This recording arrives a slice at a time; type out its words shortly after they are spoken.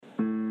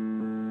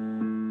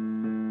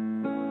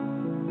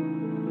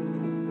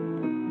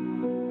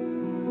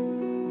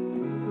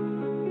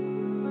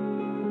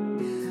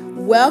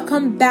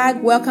Welcome back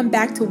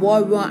to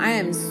War Room. I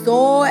am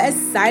so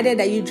excited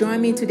that you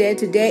joined me today.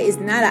 Today is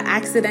not an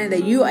accident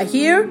that you are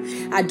here.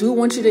 I do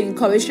want you to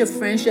encourage your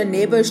friends, your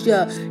neighbors,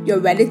 your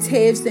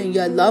relatives, and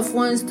your loved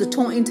ones to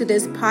tune into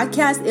this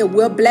podcast. It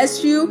will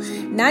bless you,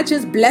 not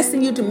just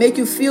blessing you to make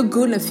you feel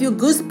good and feel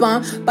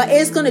goosebumps, but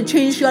it's going to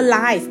change your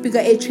life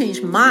because it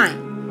changed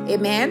mine.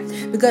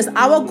 Amen. Because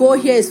our goal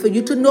here is for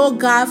you to know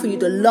God, for you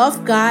to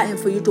love God, and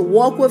for you to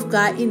walk with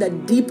God in a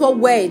deeper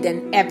way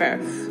than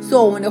ever.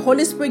 So when the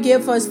Holy Spirit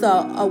gave us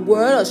a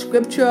word, a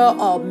scripture,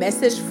 or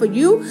message for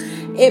you,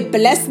 it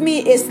blessed me.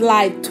 It's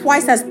like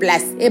twice as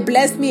blessed. It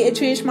blessed me. It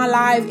changed my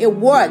life. It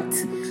worked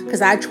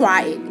because I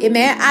tried it.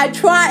 Amen. I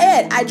try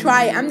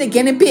it. I'm the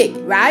guinea pig,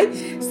 right?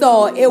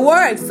 So it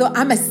works. So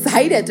I'm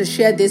excited to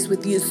share this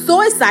with you.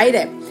 So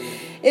excited.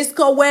 It's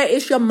called Where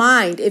is Your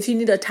Mind? If you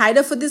need a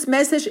title for this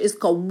message, it's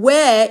called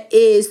Where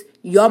is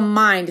Your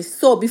Mind?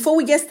 So before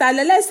we get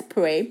started, let's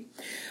pray.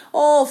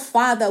 Oh,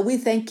 Father, we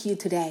thank you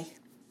today.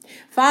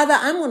 Father,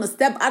 I'm going to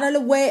step out of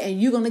the way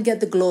and you're going to get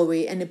the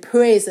glory and the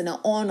praise and the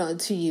honor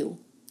to you.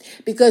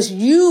 Because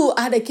you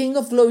are the King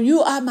of glory.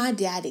 You are my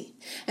daddy.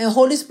 And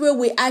Holy Spirit,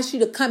 we ask you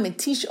to come and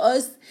teach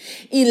us,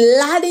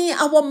 enlighten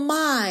our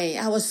mind,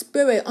 our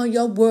spirit on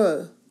your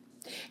word.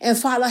 And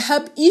Father,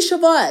 help each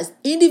of us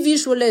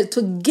individually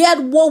to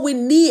get what we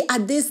need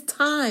at this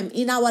time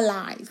in our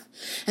life.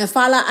 And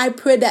Father, I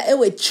pray that it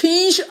will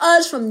change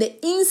us from the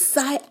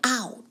inside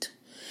out.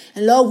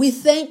 And Lord, we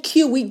thank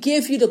you. We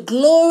give you the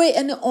glory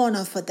and the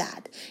honor for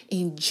that.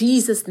 In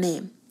Jesus'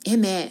 name,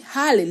 amen.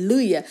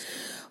 Hallelujah.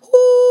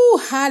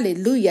 Ooh,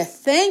 hallelujah.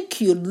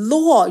 Thank you,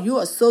 Lord. You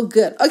are so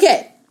good.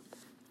 Okay.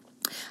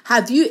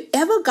 Have you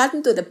ever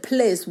gotten to the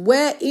place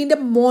where in the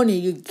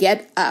morning you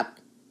get up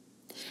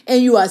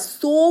and you are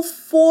so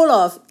full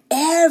of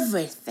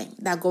everything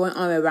that's going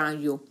on around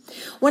you?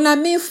 When I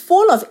mean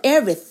full of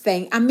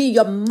everything, I mean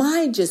your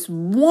mind just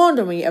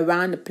wandering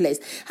around the place.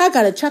 I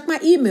got to check my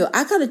email.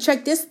 I got to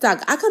check this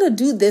stock. I got to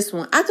do this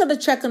one. I got to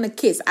check on the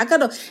kids. And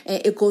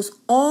it goes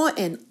on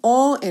and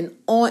on and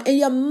on. And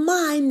your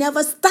mind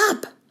never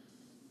stops.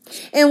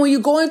 And when you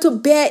go into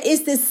bed,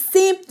 it's the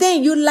same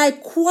thing. You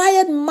like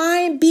quiet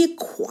mind, be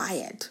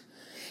quiet.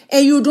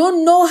 And you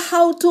don't know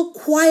how to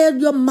quiet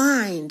your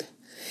mind.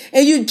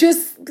 And you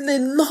just,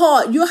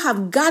 Lord, you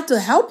have got to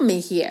help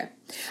me here.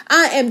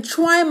 I am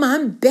trying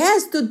my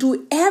best to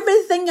do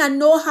everything I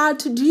know how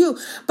to do,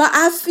 but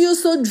I feel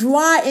so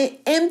dry and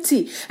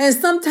empty. And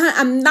sometimes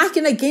I'm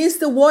knocking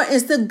against the wall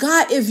and say,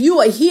 God, if you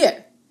are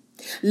here,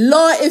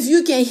 Lord, if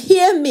you can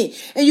hear me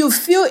and you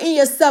feel in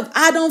yourself,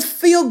 I don't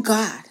feel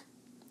God.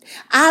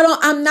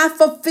 I'm not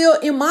fulfilled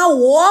in my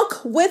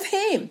walk with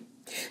him.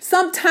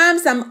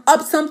 Sometimes I'm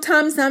up,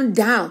 sometimes I'm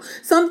down.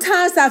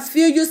 Sometimes I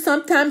feel you,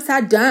 sometimes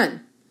I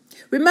don't.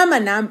 Remember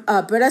now,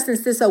 brothers and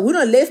sisters, we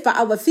don't live by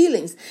our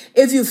feelings.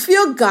 If you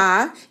feel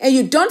God and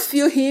you don't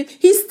feel him,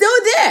 he's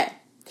still there.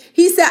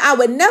 He said, I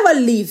will never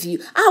leave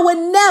you. I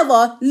will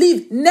never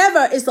leave.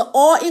 Never is an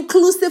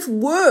all-inclusive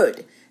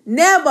word.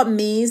 Never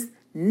means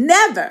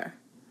never.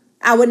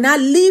 I will not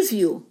leave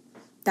you.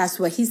 That's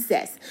what he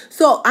says.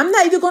 So I'm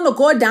not even going to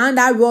go down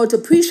that road to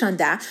preach on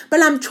that,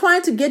 but I'm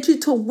trying to get you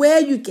to where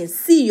you can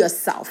see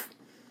yourself.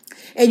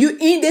 And you're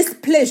in this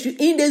place, you're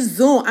in this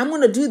zone. I'm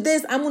going to do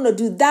this, I'm going to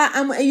do that.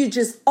 And you're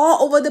just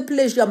all over the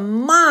place. Your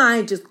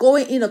mind just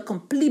going in a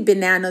complete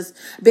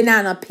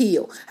banana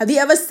peel. Have you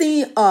ever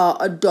seen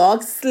a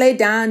dog slide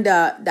down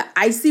the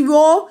icy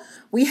road?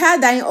 We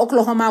had that in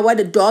Oklahoma where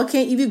the dog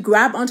can't even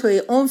grab onto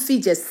his own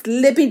feet, just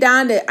slipping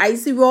down the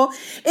icy road.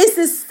 It's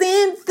the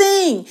same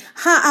thing.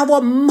 How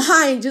our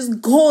mind just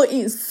go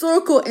in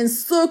circle and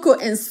circle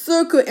and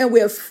circle, and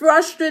we're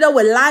frustrated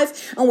with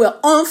life and we're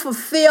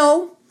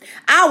unfulfilled.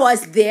 I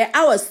was there.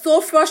 I was so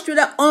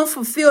frustrated,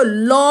 unfulfilled.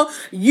 Lord,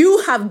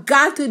 you have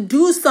got to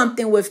do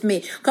something with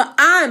me because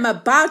I am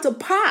about to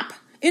pop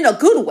in a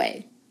good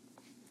way.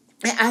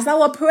 And as I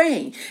was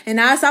praying and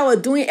as I was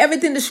doing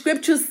everything the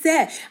scripture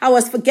said, I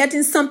was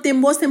forgetting something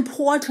most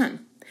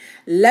important.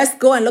 Let's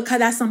go and look at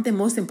that something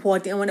most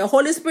important. And when the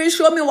Holy Spirit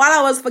showed me while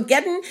I was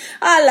forgetting,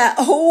 I like,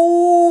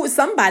 oh,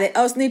 somebody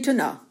else need to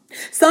know.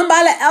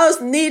 Somebody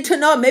else need to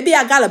know. Maybe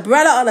I got a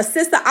brother or a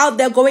sister out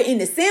there going in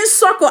the same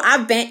circle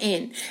I've been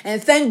in.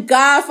 And thank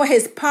God for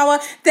his power.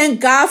 Thank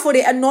God for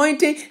the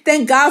anointing.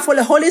 Thank God for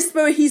the Holy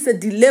Spirit. He's a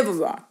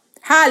deliverer.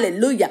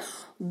 Hallelujah.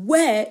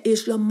 Where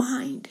is your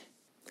mind?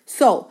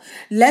 So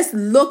let's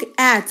look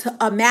at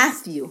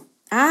Matthew.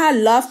 I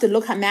love to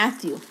look at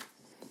Matthew.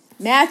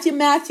 Matthew.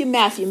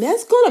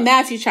 Let's go to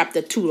Matthew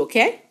chapter 2,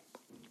 okay?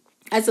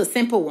 That's a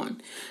simple one.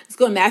 Let's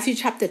go to Matthew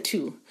chapter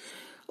 2.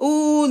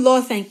 Oh,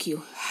 Lord, thank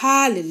you.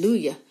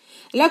 Hallelujah.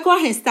 Let's go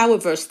ahead and start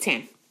with verse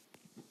 10.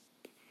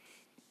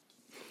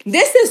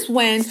 This is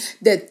when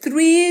the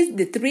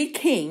three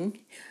kings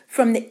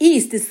from the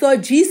east, they saw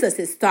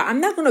Jesus' star. I'm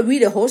not going to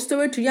read the whole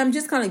story to you. I'm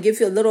just going to give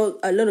you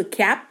a little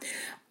cap.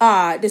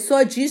 they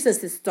saw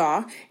Jesus'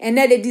 star, and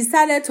then they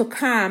decided to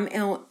come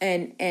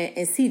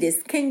and see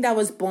this king that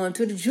was born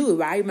to the Jew,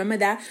 right? Remember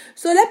that?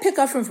 So let's pick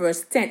up from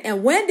verse 10.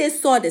 And when they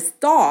saw the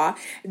star,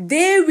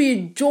 they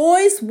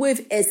rejoiced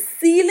with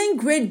exceeding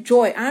great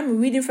joy.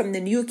 I'm reading from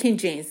the New King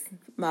James,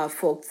 my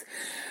folks.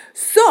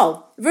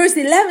 So, verse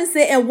 11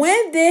 says, and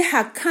when they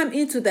had come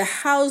into the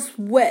house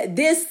where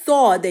they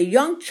saw the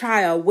young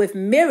child with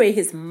Mary,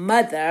 his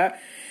mother,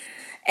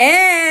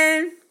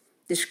 and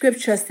the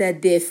scripture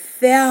said they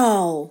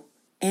fell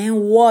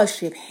and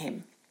worshiped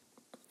him.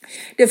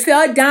 They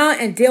fell down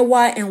and did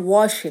what? And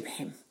worshiped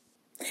him.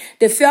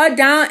 They fell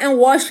down and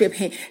worshiped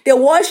him. They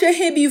worshiped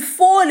him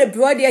before they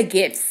brought their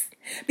gifts.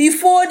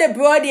 Before they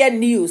brought their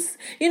news.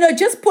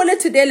 Just pull it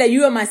today like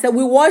you and myself.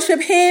 We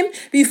worship him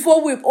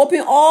before we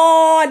open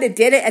all the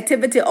daily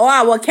activity, all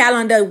our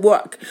calendar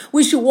work.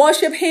 We should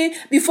worship him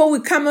before we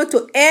come out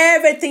to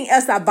everything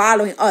else that's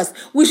following us.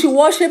 We should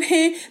worship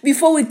him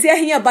before we tell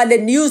him about the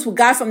news we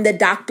got from the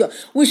doctor.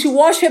 We should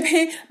worship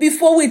him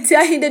before we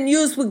tell him the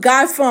news we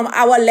got from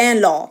our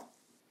landlord.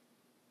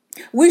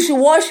 We should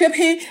worship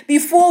him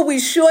before we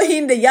show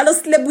him the yellow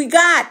slip we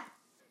got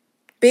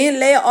being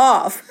laid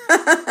off.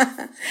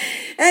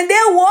 And they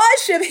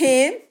worship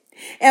him.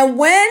 And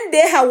when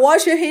they had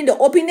worshipped him, they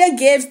opened their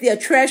gifts, their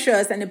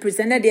treasures, and they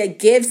presented their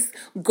gifts,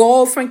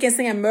 gold,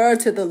 frankincense, and myrrh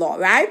to the Lord,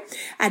 right?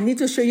 I need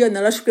to show you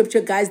another scripture,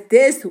 guys.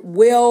 This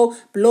will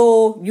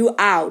blow you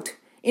out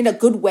in a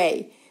good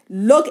way.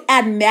 Look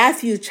at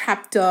Matthew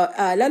chapter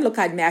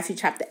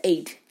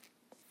 8.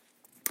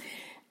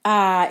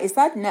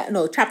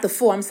 Chapter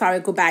 4. I'm sorry,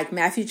 go back.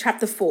 Matthew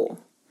chapter 4.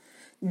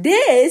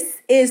 This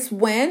is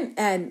when,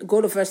 and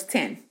go to verse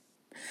 10.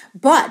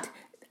 But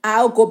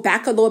I'll go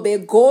back a little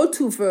bit, go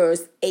to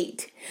verse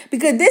 8.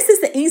 Because this is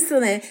the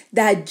incident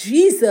that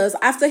Jesus,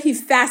 after he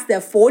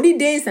fasted 40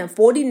 days and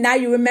 40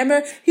 nights, you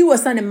remember, he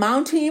was on the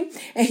mountain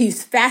and he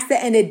fasted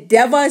and the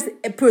devils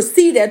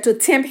proceeded to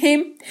tempt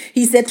him.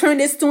 He said, turn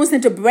these stones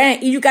into bread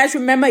and eat. You guys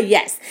remember?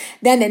 Yes.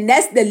 Then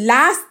the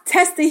last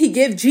testing he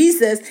gave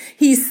Jesus,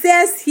 he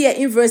says here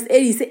in verse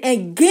 8, he said,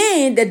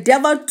 again, the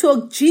devil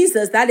took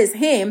Jesus, that is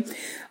him,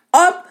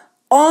 up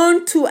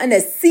onto an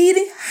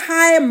exceeding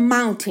high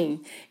mountain.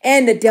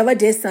 And the devil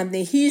did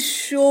something. He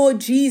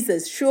showed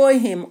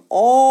him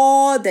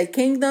all the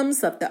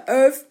kingdoms of the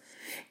earth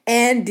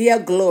and their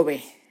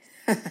glory.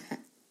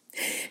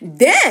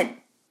 Then,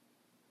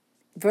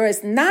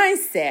 verse 9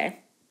 said,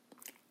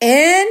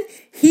 and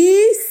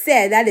he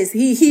said, that is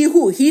he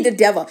the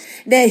devil,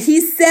 then he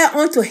said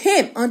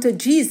unto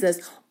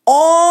Jesus,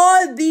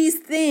 all these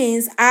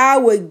things I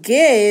will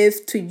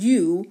give to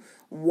you.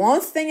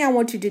 One thing I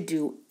want you to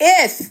do,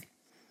 if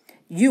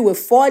you will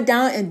fall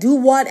down and do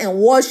what? And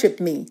worship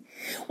me.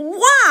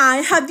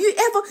 Why have you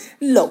ever...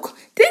 Look,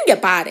 think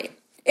about it.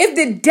 If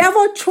the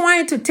devil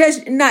trying to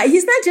test... Now,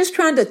 he's not just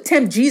trying to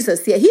tempt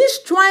Jesus here. He's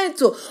trying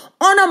to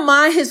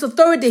undermine his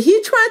authority.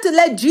 He's trying to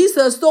let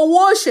Jesus to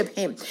worship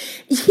him.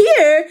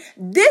 Here,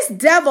 this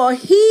devil,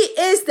 he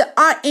is the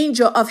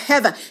archangel of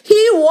heaven.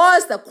 He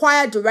was the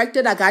choir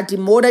director that got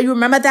demoted. You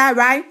remember that,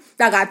 right?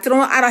 That got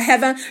thrown out of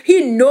heaven.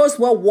 He knows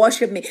what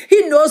worship means.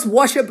 He knows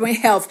worship bring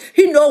health.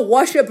 He knows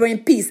worship bring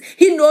peace.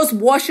 He knows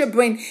worship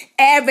bring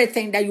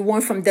everything that you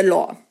want from the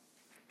Lord.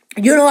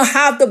 You don't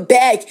have to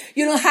beg.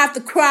 You don't have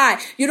to cry.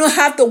 You don't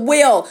have to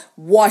wail.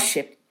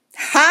 Worship.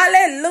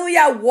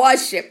 Hallelujah,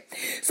 worship.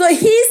 So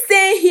he's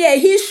saying here,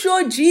 he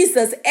showed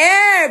Jesus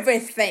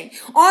everything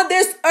on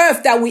this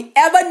earth that we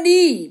ever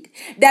need,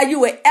 that you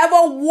will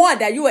ever want,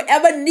 that you will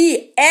ever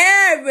need,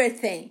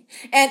 everything.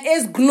 And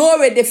it's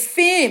glory, the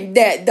fame,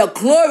 the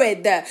glory,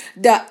 the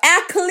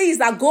accolades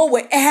that go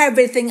with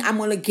everything I'm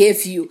going to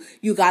give you.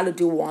 You got to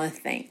do one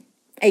thing.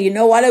 And you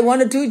know what I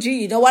want to do,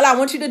 G? You know what I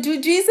want you to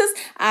do, Jesus?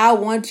 I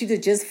want you to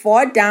just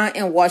fall down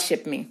and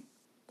worship me.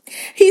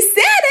 He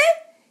said it.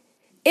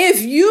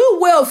 If you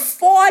will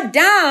fall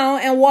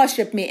down and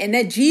worship me. And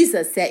then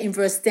Jesus said in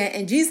verse 10,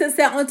 and Jesus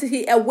said unto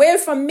him, away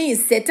from me,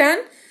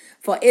 Satan,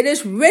 for it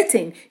is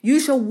written, you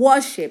shall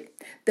worship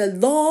the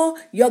Lord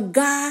your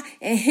God,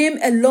 and him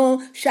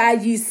alone shall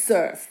ye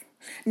serve.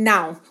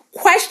 Now,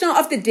 question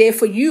of the day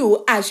for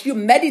you as you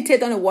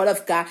meditate on the word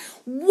of God.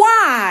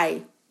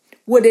 Why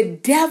would the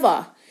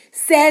devil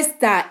says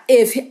that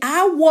if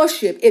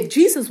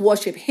Jesus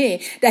worship him,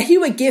 that he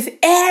would give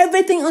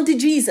everything unto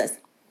Jesus?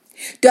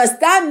 Does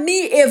that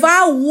mean if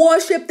I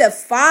worship the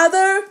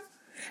Father,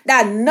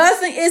 that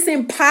nothing is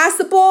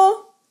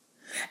impossible?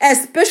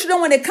 Especially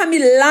when it comes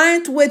in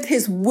line with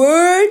his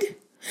word.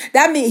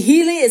 That means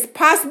healing is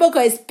possible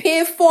because it's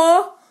paid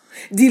for.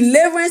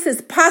 Deliverance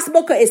is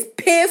possible because it's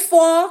paid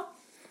for.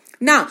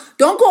 Now,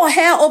 don't go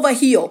head over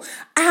heel.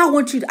 I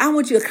want you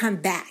to come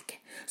back.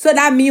 So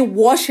that means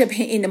worship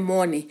him in the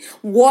morning.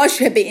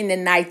 Worship him in the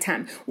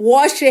nighttime.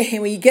 Worship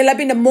him when you get up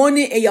in the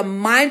morning and your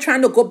mind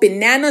trying to go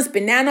banana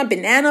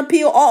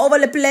peel all over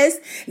the place.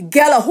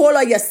 Get a hold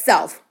of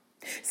yourself.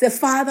 Say,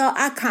 Father,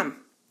 I come.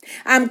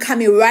 I'm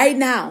coming right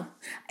now.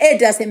 It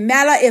doesn't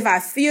matter if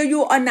I feel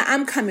you or not.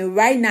 I'm coming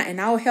right now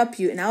and I'll help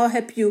you. And I'll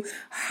help you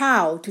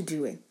how to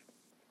do it.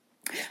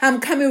 I'm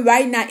coming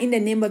right now in the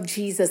name of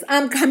Jesus.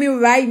 I'm coming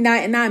right now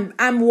and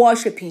I'm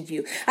worshiping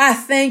you. I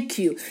thank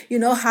you. You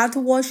know how to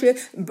worship?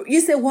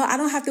 You say, well, I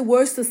don't have the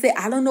words to say.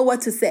 I don't know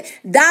what to say.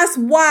 That's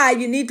why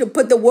you need to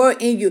put the word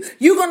in you.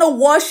 You're going to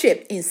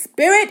worship in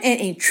spirit and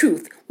in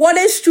truth. What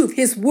is truth?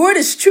 His word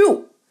is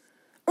true.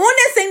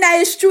 Only thing that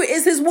is true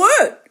is his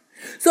word.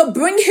 So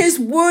bring his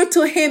word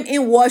to him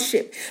in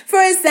worship. For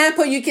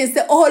example, you can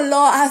say, oh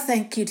Lord, I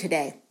thank you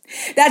today.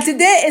 That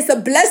today is a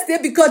blessed day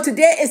because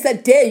today is a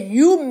day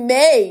you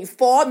made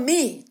for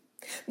me.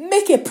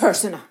 Make it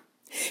personal.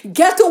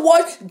 Get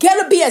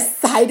to be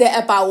excited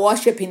about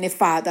worshiping the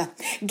Father.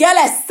 Get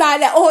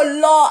excited. Oh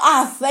Lord,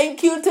 I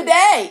thank you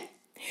today.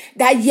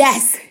 That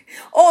yes,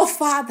 oh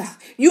Father,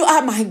 you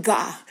are my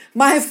God.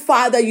 My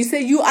Father, you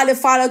say you are the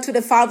Father to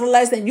the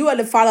fatherless and you are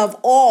the Father of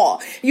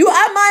all. You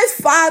are my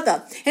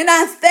Father and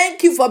I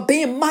thank you for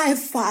being my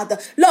Father.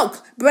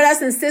 Look,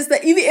 brothers and sisters,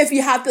 even if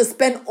you have to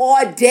spend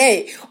all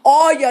day,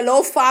 all your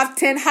low 5,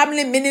 10, how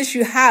many minutes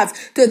you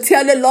have to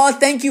tell the Lord,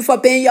 thank you for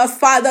being your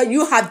Father,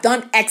 you have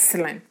done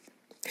excellent.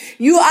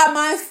 You are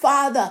my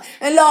Father.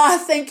 And Lord, I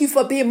thank you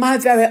for being my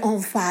very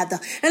own Father.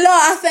 And Lord,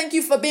 I thank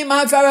you for being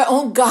my very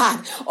own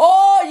God.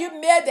 Oh, you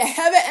made the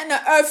heaven and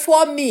the earth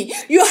for me.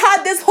 You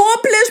had this whole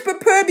place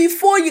prepared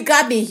before you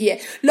got me here.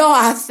 Lord,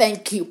 I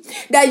thank you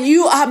that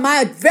you are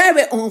my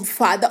very own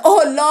Father.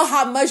 Oh, Lord,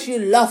 how much you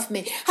love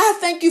me. I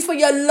thank you for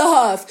your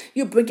love.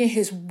 You're bringing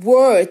his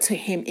word to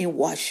him in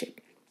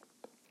worship.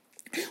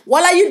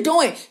 What are you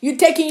doing? You're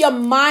taking your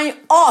mind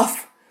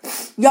off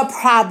your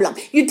problem.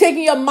 You're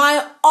taking your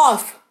mind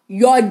off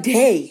your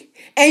day.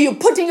 And you're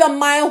putting your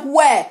mind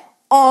where?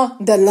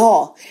 On the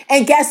Lord.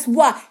 And guess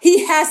what?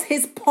 He has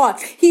his part.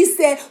 He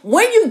said,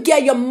 when you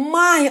get your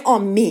mind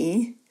on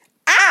me,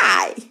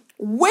 I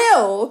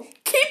will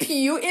keep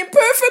you in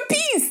perfect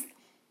peace.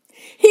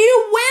 He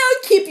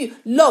will keep you.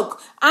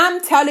 Look, I'm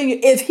telling you,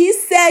 if he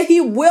said he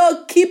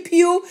will keep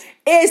you,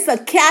 it's a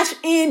cash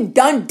in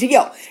done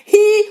deal.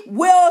 He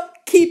will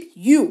keep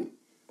you.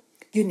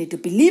 You need to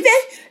believe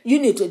it. You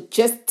need to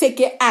just take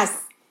it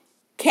as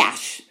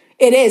cash.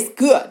 It is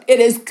good. It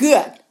is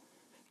good.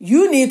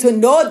 You need to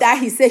know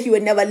that he said he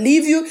will never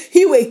leave you.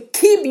 He will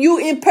keep you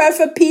in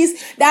perfect peace.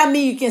 That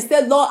means you can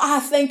say, Lord, I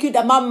thank you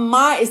that my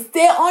mind is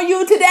still on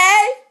you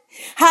today.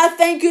 I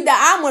thank you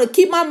that I'm going to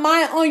keep my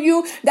mind on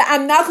you, that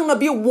I'm not going to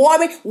be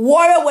worried.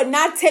 Worry will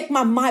not take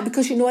my mind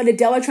because you know what the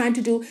devil is trying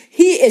to do?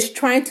 He is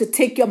trying to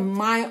take your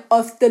mind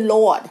off the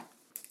Lord.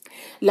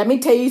 Let me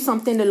tell you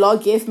something the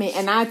Lord gave me,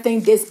 and I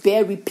think this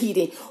bears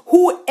repeating.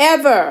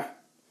 Whoever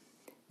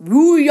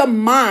rule your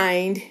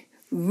mind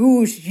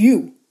rules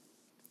you.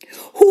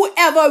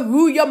 Whoever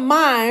rule your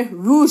mind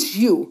rules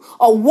you.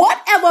 Or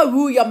whatever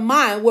rule your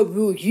mind will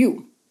rule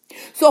you.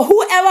 So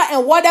whoever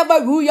and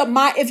whatever rule your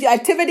mind, if your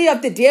activity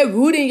of the day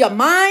ruling your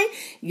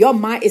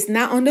mind is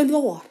not on the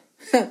Lord.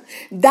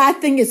 That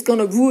thing is going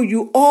to rule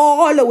you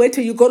all the way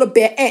till you go to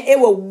bed, and it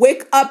will wake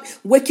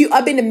you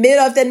up in the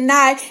middle of the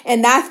night.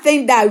 And that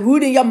thing that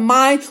ruling your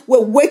mind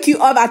will wake you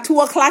up at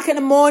 2:00 in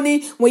the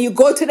morning. When you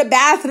go to the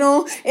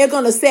bathroom, it's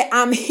going to say,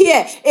 I'm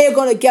here. It's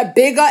going to get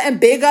bigger and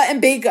bigger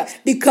and bigger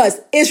because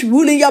it's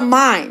ruling your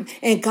mind,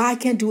 and God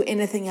can't do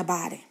anything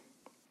about it.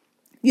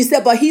 You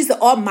said, but he's the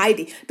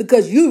Almighty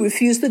because you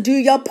refuse to do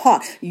your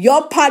part.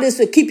 Your part is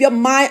to keep your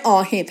mind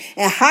on him.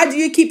 And how do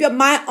you keep your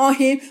mind on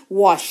him?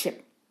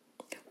 Worship.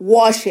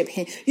 Worship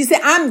him. You say,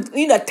 I'm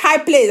in a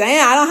tight place.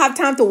 I don't have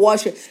time to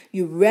worship.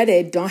 You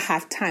really don't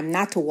have time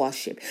not to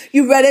worship.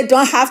 You really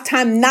don't have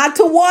time not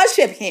to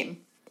worship him.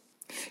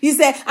 You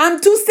say,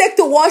 I'm too sick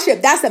to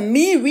worship. That's a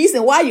main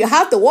reason why you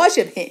have to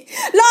worship him.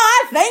 Lord,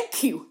 I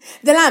thank you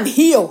that I'm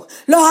healed.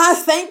 Lord, I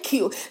thank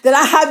you that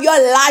I have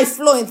your life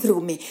flowing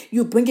through me.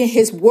 You're bringing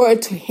his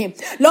word to him.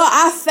 Lord,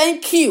 I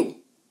thank you.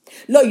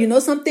 Look, you know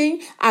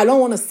something? I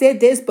don't want to say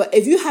this, but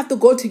if you have to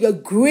go to your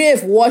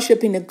grave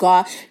worshiping the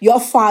God, your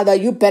Father,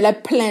 you better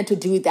plan to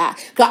do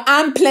that. Because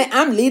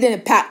I'm leading the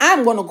path.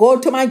 I'm going to go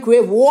to my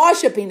grave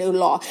worshiping the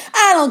Lord.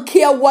 I don't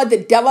care what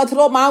the devil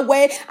throw my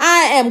way.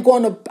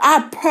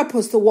 I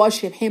purpose to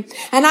worship him.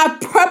 And I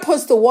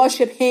purpose to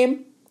worship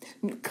him.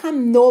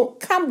 Come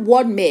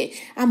what may.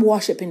 I'm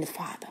worshiping the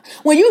Father.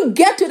 When you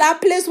get to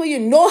that place where you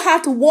know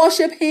how to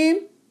worship him,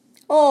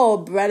 oh,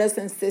 brothers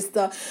and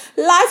sisters,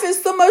 life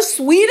is so much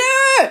sweeter.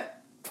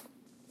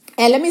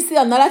 And let me see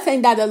another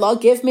thing that the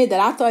Lord gave me that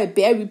I thought it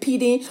bear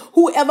repeating.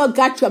 Whoever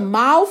got your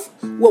mouth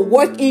will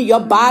work in your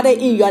body,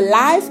 in your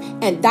life,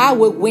 and that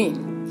will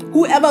win.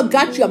 Whoever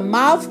got your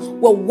mouth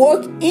will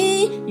work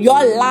in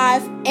your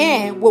life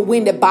and will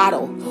win the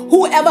battle.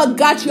 Whoever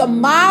got your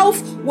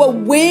mouth will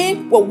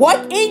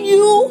work in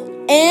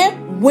you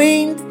and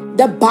win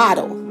the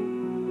battle.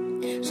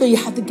 So you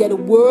have to get a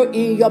word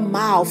in your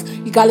mouth.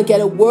 You got to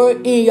get a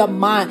word in your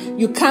mind.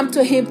 You come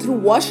to him through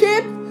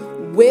worship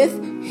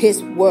with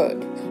his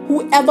word.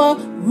 Whoever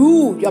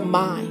rule your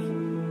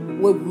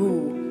mind will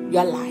rule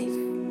your life.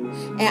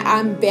 And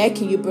I'm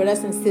begging you, brothers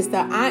and sisters,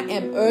 I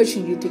am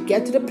urging you to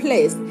get to the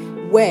place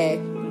where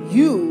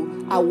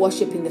you are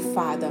worshiping the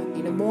Father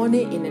in the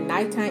morning, in the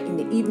nighttime, in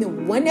the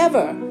evening,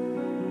 whenever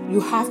you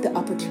have the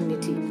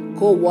opportunity.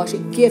 Go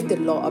worship. Give the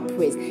Lord a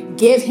praise.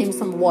 Give him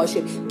some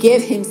worship.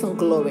 Give him some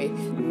glory.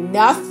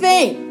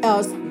 Nothing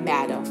else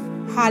matters.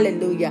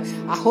 Hallelujah.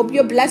 I hope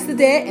you're blessed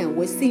today, and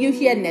we'll see you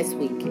here next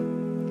week.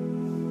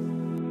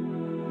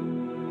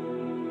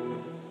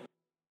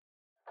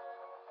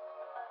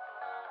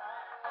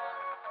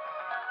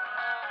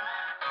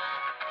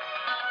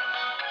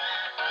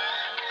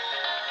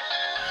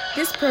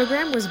 This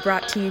program was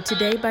brought to you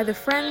today by the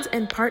friends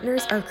and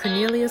partners of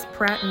Cornelius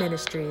Pratt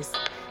Ministries.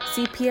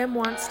 CPM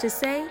wants to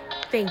say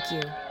thank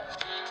you.